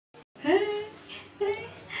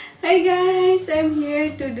Hi guys! I'm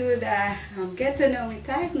here to do the get to know me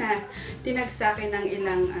tag na tinag sa akin ng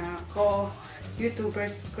ilang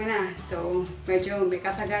co-youtubers ko na. So, medyo may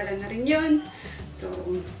katagalan na rin yun. So,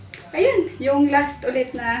 ayun, yung last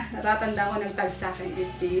ulit na natatanda ko nagtag sa akin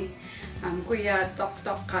is si Kuya Tok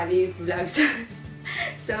Tok Kali Vlogs.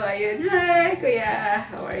 So, ayun, hi Kuya!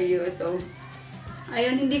 How are you? So,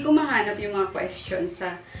 ayun, hindi ko mahanap yung mga questions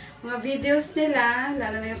sa mga videos nila,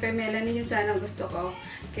 lalo na yung kay Melanie, yung sana gusto ko.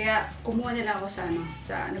 Kaya, kumuha nila ako sa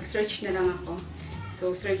nag-search na lang ako.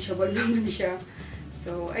 So, searchable naman siya.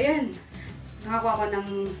 So, ayan. Nakakuha ko ng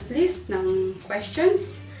list ng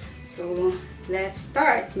questions. So, let's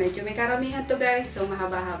start. Medyo may karamihan to guys. So,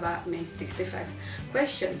 mahaba-haba. May 65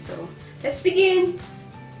 questions. So, let's begin!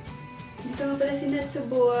 Dito nga pala si Natsa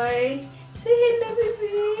Boy. Say hello,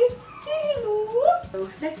 baby! Hello! So,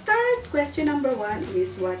 let's start. Question number 1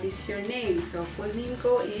 is, what is your name? So, full name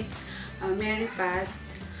ko is Mary Paz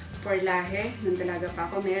Porlahe. Nung dalaga pa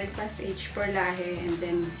ako, Mary Paz H. Porlahe. And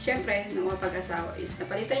then, syempre, nung mapag-asawa is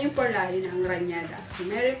napalitan yung Porlahe ng Ranyada. So,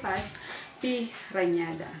 Mary Paz P.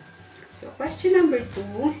 Ranyada. So, question number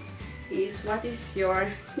 2 is, what is your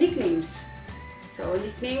nicknames? So,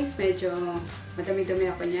 nicknames, medyo madami-dami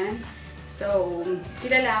ako niyan. So,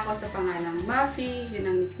 kilala ako sa pangalang Muffy, yun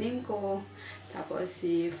ang nickname ko. Tapos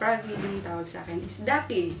si Froggy, tawag sa akin is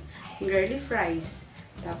Ducky, Girly Fries.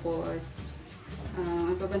 Tapos,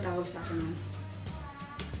 ano pa bang tawag sa akin?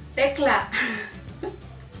 Tekla.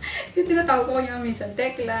 Yung tinatawag ko yung minsan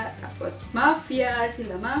Tekla. Tapos Mafia,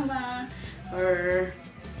 sila Mama, or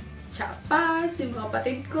Chapas, yung mga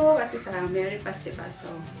patid ko. Kasi sa Mary Paz, diba? So,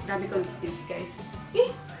 dami kong nicknames guys. Eh,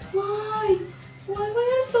 why? Why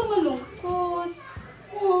are so malungkot?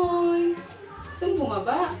 Why? Saan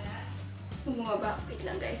bumaba? Saan bumaba? Wait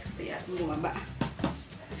lang guys, kasi yata bumaba.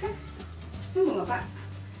 Saan bumaba?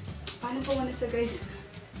 Paano po muna sa guys?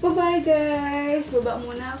 Bye-bye guys! Baba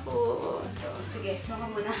muna ako. So, sige, baba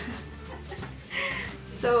muna.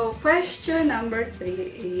 So, question number 3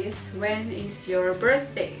 is, when is your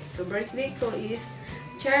birthday? So, birthday ko is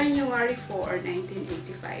January 4,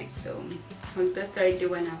 1985. So,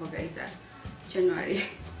 magta-31 ako guys January.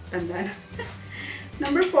 Tanda na.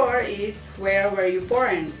 Number 4 is, where were you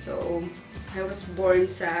born? So, I was born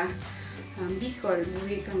sa Bicol,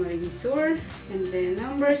 Buhi, Camarines Sur. And then,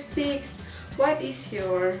 number 6, what is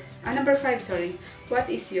your, number 5, sorry. What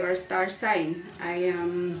is your star sign? I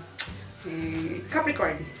am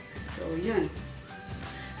Capricorn. So, yun.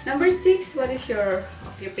 Number 6, what is your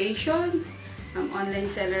occupation? Online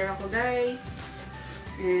seller ako, guys.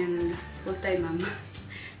 And full-time mama.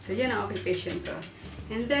 So, yun ang occupation ko.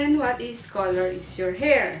 And then, what is color is your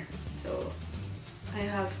hair? So, I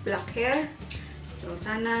have black hair. So,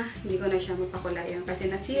 sana hindi ko na siya mapakulayan kasi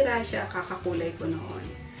nasira siya, kakakulay ko noon.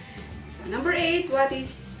 So, number 8, what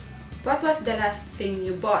was the last thing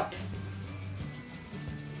you bought?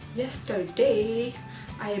 Yesterday,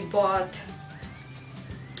 I bought...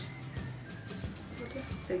 What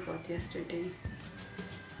was I bought yesterday?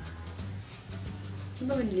 Ano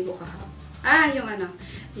ba binili ko kahapon?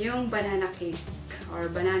 Yung banana cake or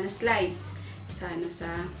banana slice sa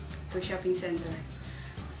shopping center.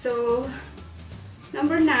 So,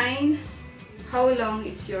 number 9, how long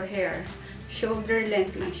is your hair? Shoulder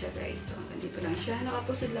length lang siya guys. So, ganito lang siya.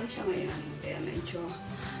 Nakapusod lang siya ngayon. Kaya medyo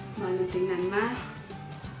manong tingnan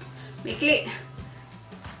mikli.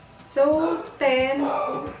 So, 10.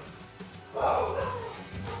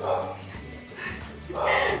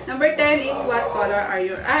 Number 10 is, what color are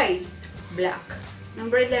your eyes? Black.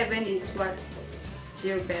 Number 11 is, what's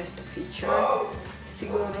your best feature?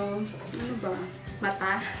 Siguro, ano ba?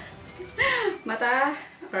 Mata? Mata?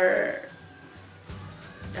 Or,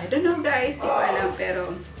 I don't know guys, di ko alam,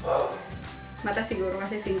 pero mata siguro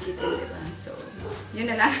kasi singkitin, diba? So, yun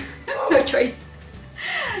na lang. No choice.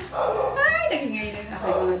 Ay, nagingay na ako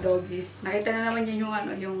yung mga doggies. Nakita na naman yun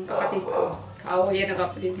yung kapatid ko. Kaawa yan ang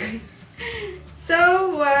kapatid ko. So,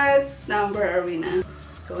 what number are we na?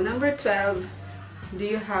 So, number 12, do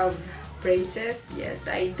you have braces? Yes,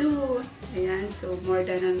 I do. Ayan, so more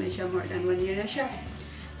than 1 year na siya.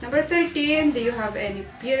 Number 13, do you have any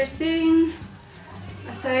piercing?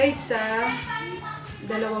 Aside sa 2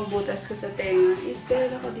 butas ko sa tenga, is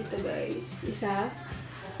meron ako dito guys. Isa.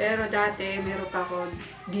 Pero dati, meron pa ako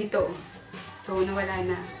dito. So, nawala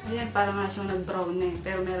na. Ayan, parang nga siyang nag-brown na eh.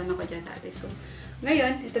 Pero meron ako dyan dati. So,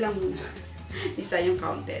 ngayon, ito lang muna. Isa yung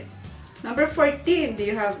counted. Number 14, do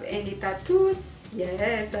you have any tattoos?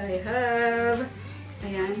 Yes, I have.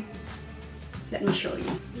 Ayan. Let me show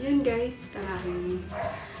you. Yan guys, ito ang aking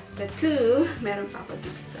tattoo. Meron pa ako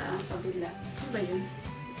dito sa kabila. Ano ba yun?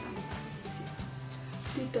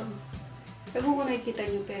 Dito. Ewan ko nakikita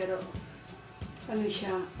nyo, pero ano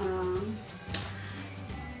siya, ano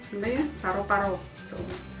ba yun? Paro-paro. So,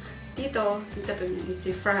 dito to niya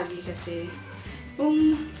si Froggy kasi kung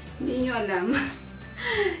hindi nyo alam,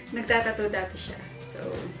 nagtatato dati siya. So,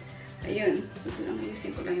 ayun. Ito lang,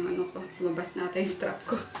 ayusin ko lang yung ano ko. Lumabas na ata yung strap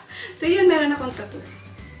ko. So, yun, meron akong tattoo.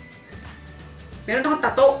 Meron akong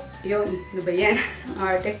tattoo. Yun. Ano ba yan? Ang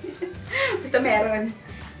arte. Basta meron.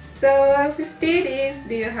 So, 15 is,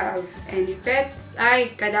 do you have any pets?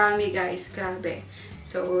 Ay, kadami guys. Grabe.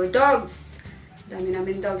 So, dogs. Dami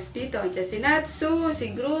namin dogs dito. Andiyan si Natsu,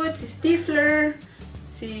 si Groot, si Stifler,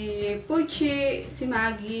 si Pucci, si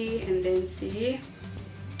Maggie, and then si...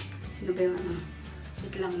 Sino ba yung ano?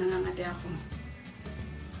 Wait lang, nangangati ako.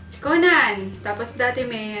 Si Conan! Tapos dati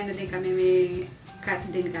may ano din kami, may cat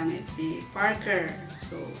din kami, si Parker.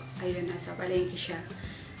 So, ayun, nasa palengke siya.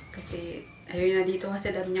 Kasi, ayun na dito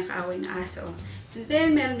kasi dami niya kaaway na aso. And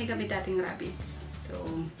then, meron din kami dating rabbits. So,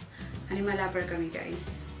 animal lover kami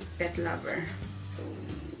guys. Pet lover. So,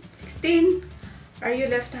 16. Are you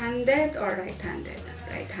left-handed or right-handed?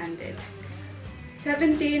 Right-handed.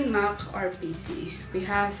 17. Mac or PC? We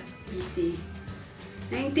have PC.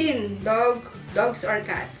 19. Dogs or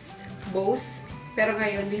cats? Both. Pero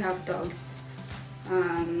ngayon, we have dogs.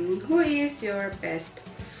 Who is your best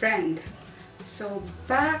friend? So,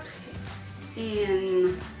 back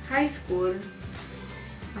in high school,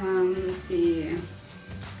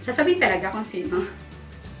 sasabihin talaga kung sino.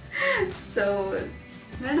 So,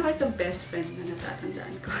 meron ako isang best friend na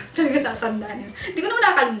natatandaan ko. Talaga tatandaan yun. Hindi ko naman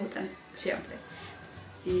nakakalimutan. Siyempre.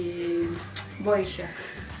 Si Boy siya.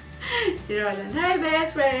 Si Roland. Hi,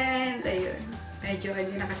 best friend! Ayun. Medyo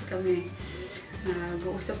hindi na kasi kami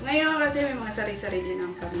nag-uusap ngayon kasi may mga sari-sarili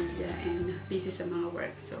ng pamilya and busy sa mga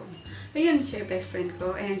work. So, ayun, siya yung best friend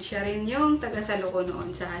ko. And siya rin yung taga-salo ko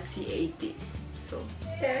noon sa CAT. So,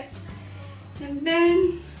 there. And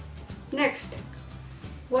then, next.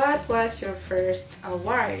 What was your first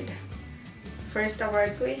award? First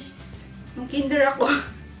award ko is nung kinder ako.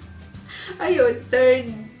 Ayun, third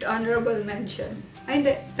honorable mention. Ay,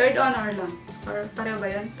 hindi. Third honor lang. Or pareho ba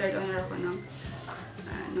yun? Third honor ako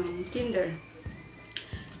nung kinder.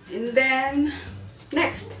 And then,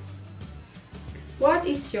 next. What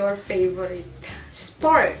is your favorite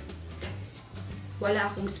sport?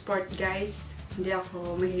 Wala akong sport, guys. Hindi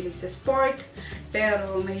ako mahilig sa sport.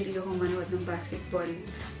 Pero mahilig akong manood ng basketball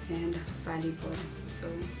and volleyball. So,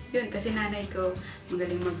 yun. Kasi nanay ko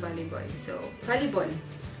magaling mag-volleyball. So, volleyball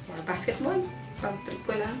or basketball. Pag-trip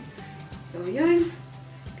ko lang. So, yun.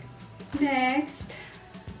 Next.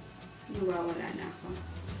 Nawawala na ako.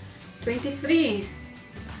 23.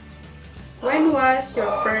 When was your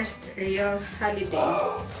first real holiday?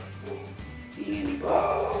 Yan ito.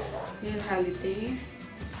 Real holiday.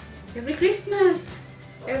 Every Christmas.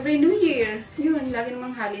 Every New Year. Yun, lagi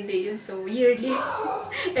namang holiday yun. So, yearly.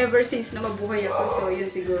 Ever since na mabuhay ako. So, yun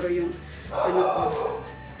siguro yung, ano ko,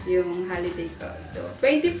 yung holiday ko. So,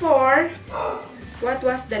 24. What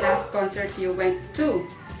was the last concert you went to?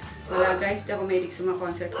 Wala guys, di ako mahilig sa mga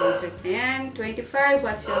concert na yan. 25.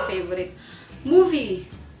 What's your favorite movie?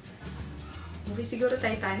 Movie siguro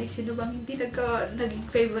Titanic. Sino bang hindi naging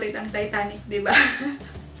favorite ang Titanic, di ba?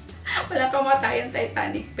 Wala kamatay ang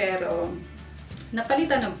Titanic, pero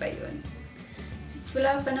napalitan na ba yun?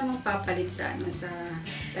 Wala pa namang papalit sa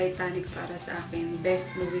Titanic para sa akin. Best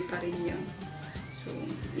movie pa rin yun. So,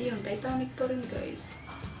 yun, Titanic pa rin guys.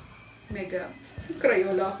 Mega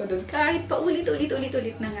crayola ako dun. Kahit pa ulit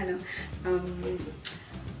ng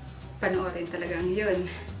panoorin talagang yun.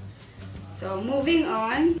 So, moving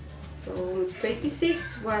on. So,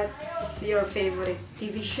 26, what's your favorite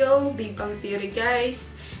TV show? Big Bang Theory, guys.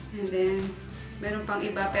 And then, meron pang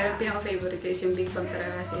iba, pero pinaka-favorite guys yung Big Bang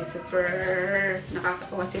talaga kasi super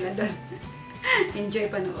nakakatawa sila doon. Enjoy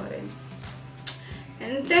panoorin.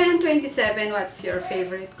 And then, 27, what's your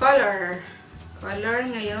favorite color? Color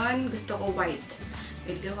ngayon, gusto ko white.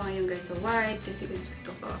 Video ko ngayon guys sa white kasi gusto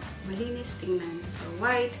ko malinis tingnan. So,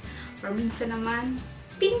 white. Or minsan naman,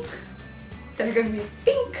 pink. Talagang may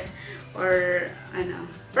pink. Or,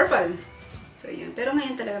 purple. So, yun. Pero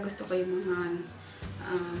ngayon talaga gusto ko yung mga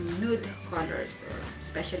nude colors. Or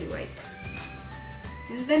especially white.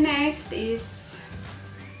 And the next is,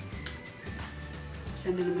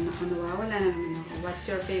 saan na naman ako nawawala na naman ako. What's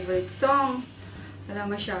your favorite song? Wala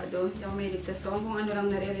masyado. Hindi ako mahilig sa song. Kung ano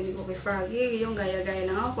lang naririnig ko kay Froggy, yung gaya-gaya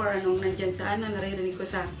lang ako. Or anong nandyan sa naririnig ko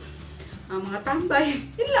sa mga tambay.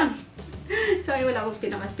 Yun lang. So, wala akong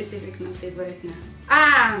pinaka-specific ng favorite na.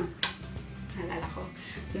 Naalala ko.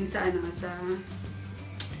 Yung sa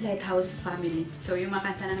Lighthouse Family. So, yung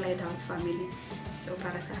mga kanta ng Lighthouse Family. So,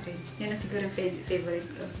 para sa akin. Yan na siguro yung favorite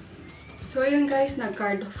ko. So, ayun guys,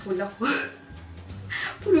 nag-card full ako.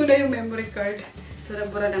 Puno na yung memory card. So,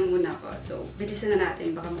 nagbura lang muna ako. So, bilisan na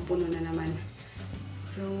natin. Baka mapuno na naman.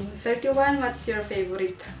 So, 31, what's your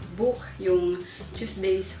favorite book? Yung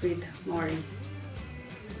Tuesdays with Maury.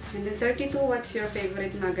 And then 32, what's your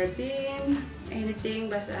favorite magazine?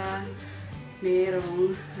 Anything, basta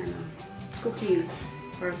mayroong cooking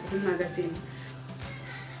or cooking magazine.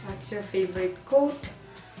 What's your favorite quote?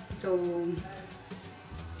 So,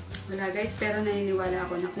 wala guys, pero naniniwala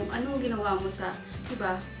ako na kung anong ginawa mo sa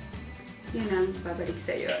iba, yun ang babalik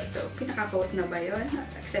sa'yo. So, pinaka-quote na ba yun?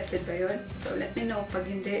 Accepted ba yun? So, let me know. Pag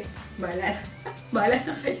hindi, bala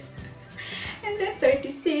na kayo. And then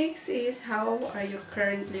 36 is, how are you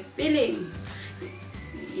currently feeling?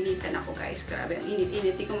 Initan ako guys. Grabe, ang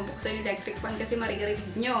init-init. Di ko mabuksan yung electric fan kasi marigarig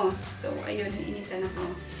nyo. So, ayun, initan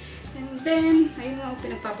ako. And then, ayun nga,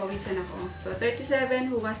 pinagpapawisan ako. So, 37,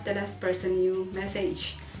 who was the last person you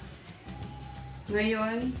message?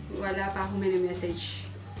 Ngayon, wala pa akong message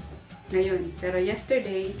ngayon. Pero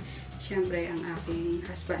yesterday, syempre, ang aking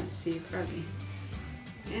husband, si Froggy.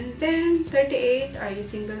 And then, 38, are you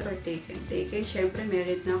single or taken? Taken, syempre,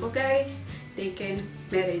 married na ako, guys. Taken,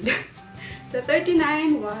 married. So,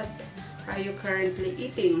 39, what are you currently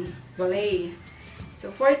eating? Wala.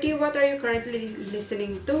 So, 40, what are you currently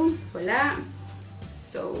listening to? Wala.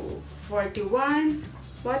 So, 41,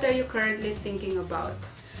 what are you currently thinking about?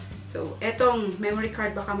 So, etong memory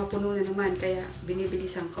card baka mapuno na naman, kaya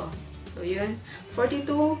binibilisan ko. So, yun.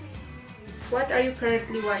 42, what are you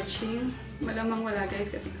currently watching? Malamang wala guys,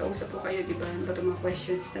 kasi kausap ko kayo, diba? Ano ba itong mga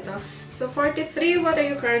questions na to? So, 43, what are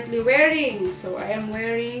you currently wearing? So, I am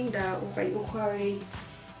wearing the ukay-ukay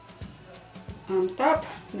top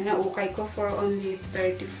na naukay ko for only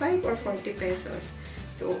 35 or 40 pesos.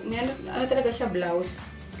 So, ano talaga siya, blouse.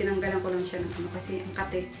 Tinanggalan ko lang siya ng kasi ang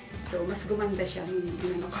kate. So, mas gumanda siya.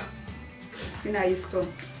 Inayos ko.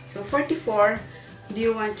 So, 44, do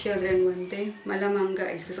you want children one day? Malamang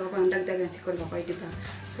guys. Gusto ko pang dagdagan si Kolokoy, diba?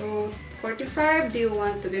 So, 45, do you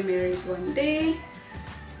want to be married one day?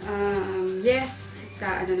 Yes.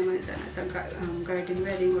 Sa ano naman, sa garden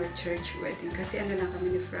wedding or church wedding. Kasi ano lang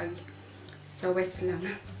kami ni Frog. Sa West lang.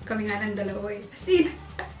 Kami nga lang dalawa eh. As in,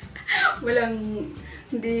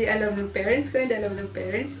 hindi alam ng parents ko, hindi alam ng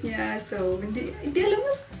parents niya. So, hindi alam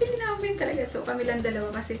ng pili namin talaga. So, kami lang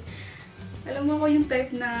dalawa kasi, alam mo ko yung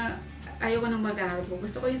type na ayaw ko nang mag-aarbo.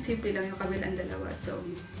 Gusto ko yung simple lang, yung kami lang dalawa. So,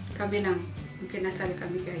 kami lang. Yung kinasal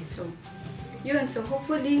kami guys. So, yun. So,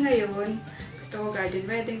 hopefully ngayon, gusto ko garden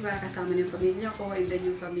wedding para kasama ng pamilya ko and then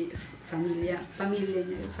yung pamilya niya.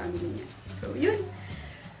 So, yun.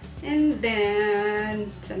 And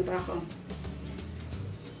then, saan ba ako?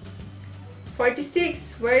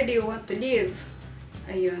 46, where do you want to live?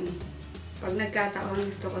 Ayun. Pag nagkataon,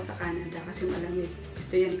 gusto ko sa Canada kasi malamig.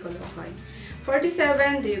 Gusto yan ni Kolokoy.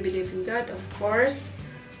 47, do you believe in God? Of course.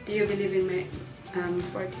 Do you believe in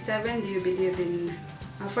 47, do you believe in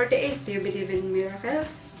 48, do you believe in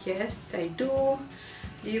miracles? Yes, I do.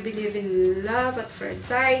 Do you believe in love at first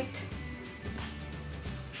sight?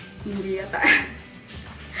 Hindi yata.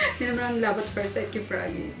 Hindi naman ang love at first sight kay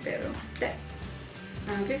Froggy. Pero,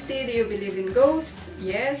 50, do you believe in ghosts?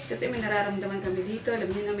 Yes, kasi may nararamdaman kami dito.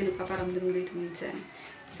 Alam niyo na may nagpaparamdam dito minsan.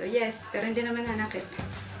 So, yes, pero hindi naman nanakit.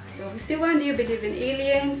 So, 51, do you believe in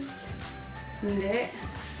aliens? Hindi.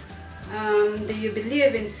 Do you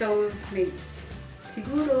believe in soulmates?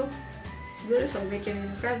 Siguro. Siguro soulmate kami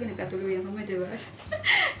ng Froggy. Nagkatuluyan kami, diba?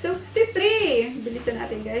 So, 53. Bilisan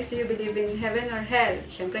natin, guys. Do you believe in heaven or hell?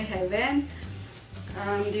 Siyempre, heaven.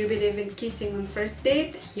 Do you believe in kissing on first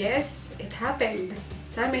date? Yes, it happened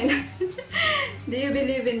sa amin. Do you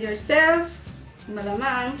believe in yourself?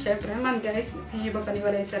 Malamang, syempre naman guys, hindi ba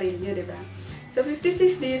paniwala yung sarili nyo, diba? So,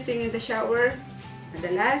 56, do you sing in the shower?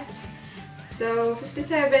 Madalas. So,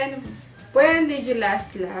 57, when did you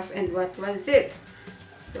last laugh and what was it?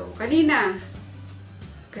 So, kanina.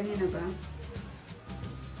 Kanina ba?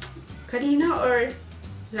 Kanina or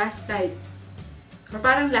last night? Or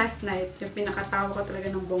parang last night, yung pinakatawa ko talaga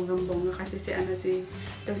ng bonggang-bongga kasi si Emma,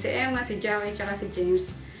 si Jackie, tsaka si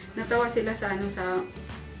James. Natawa sila sa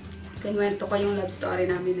kinuwento ko yung love story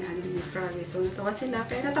namin ni Froggy. So, natawa sila,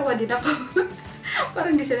 kaya natawa din ako.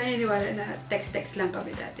 Parang hindi sila niniwala na text-text lang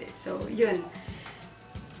kami dati. So, yun.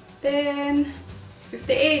 Then,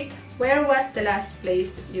 58. Where was the last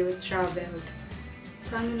place you traveled?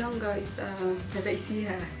 So, ano lang guys,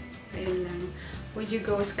 Navaisia. Ayun lang. Would you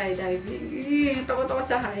go skydiving? Takot ako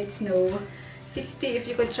sa heights, no. 60. If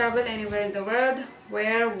you could travel anywhere in the world,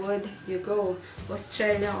 where would you go?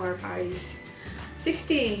 Australia or Paris?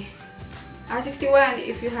 61.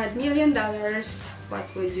 If you had $1 million, what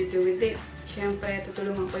would you do with it? Siyempre,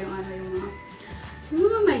 tutulungan ko yung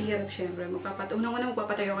hirap syempre. Unang-unang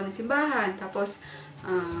magpapatayo ako ng simbahan. Tapos,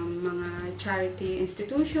 mga charity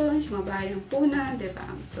institutions, mga bahay ng punan, diba?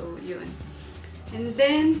 So, yun. And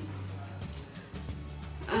then,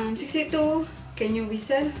 62, can you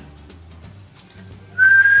whistle?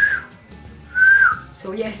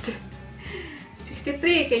 So, yes.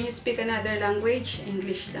 63, can you speak another language?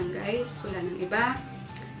 English lang, guys. Wala nang iba.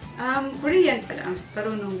 Korean pala.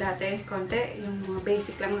 Parunong dati, konti. Yung mga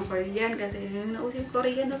basic lang ng Korean kasi yung nauso yung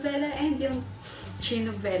Korean novela and yung Chin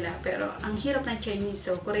novela. Pero ang hirap ng Chinese.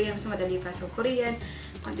 So, Korean mas madali pa. So, Korean,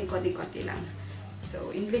 konti lang.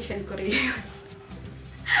 So, English and Korean.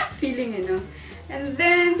 Feeling, And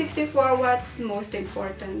then, 64, what's most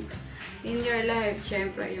important in your life?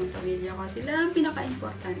 Siyempre, yung pamilya ko. Sila ang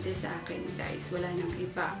pinaka-importante sa akin, guys. Wala nang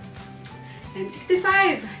iba. And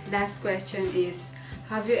 65, last question is,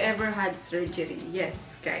 have you ever had surgery?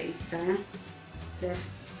 Yes, guys. Left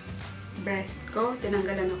breast ko,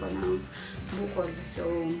 tinanggalan ako ng bukol. So,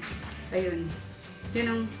 ayun. Yun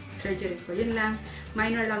ang surgery ko. Yun lang.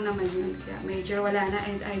 Minor lang naman yun. Kaya major wala na.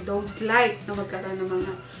 And I don't like na magkaroon ng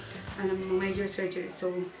mga major surgery. So,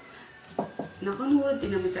 knock on wood, di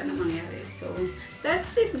naman sana mangyari. So,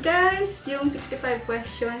 that's it, guys. Yung 65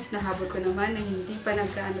 questions, nahabol ko naman na hindi pa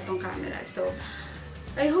nagkaano tong camera. So,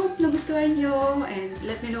 I hope nagustuhan nyo and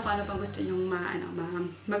let me know kung ano pang gusto nyong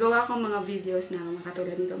magawa kong mga videos na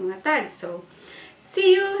makatulad nito mga tags. So,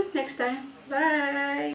 see you next time. Bye!